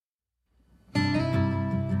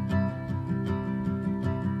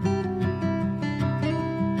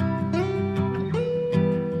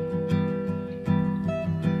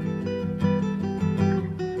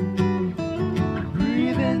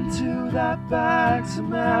back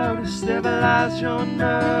somehow to stabilize your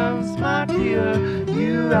nerves, my dear.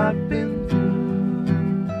 You have been through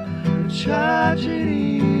a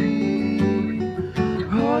tragedy.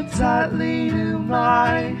 Hold tightly to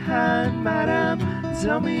my hand, madam.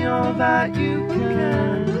 Tell me all that you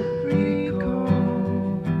can recall.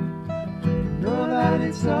 Know that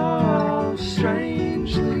it's all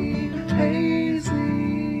strangely hazy.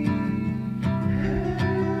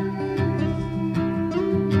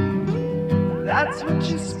 That's what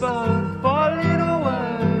you spoke, 4 little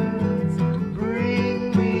words.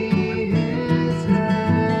 Bring me his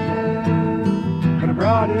hand. And I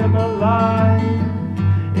brought him alive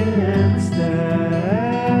instead.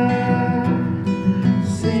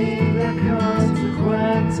 Seeing the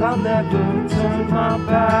consequence, I'll never turn my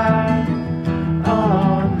back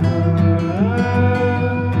on her.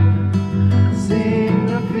 Seeing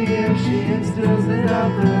the fear she instills in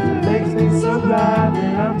others makes me so glad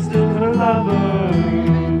that I'm still her lover.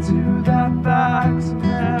 To that back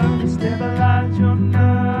somehow to stabilize your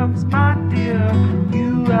nerves, my dear.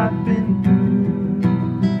 You have been through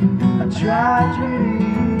a tragedy.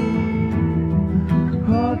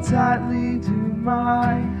 Hold tightly to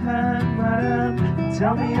my hand, madam.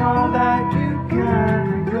 Tell me all that you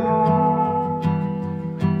can recall.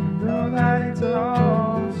 Know that it's all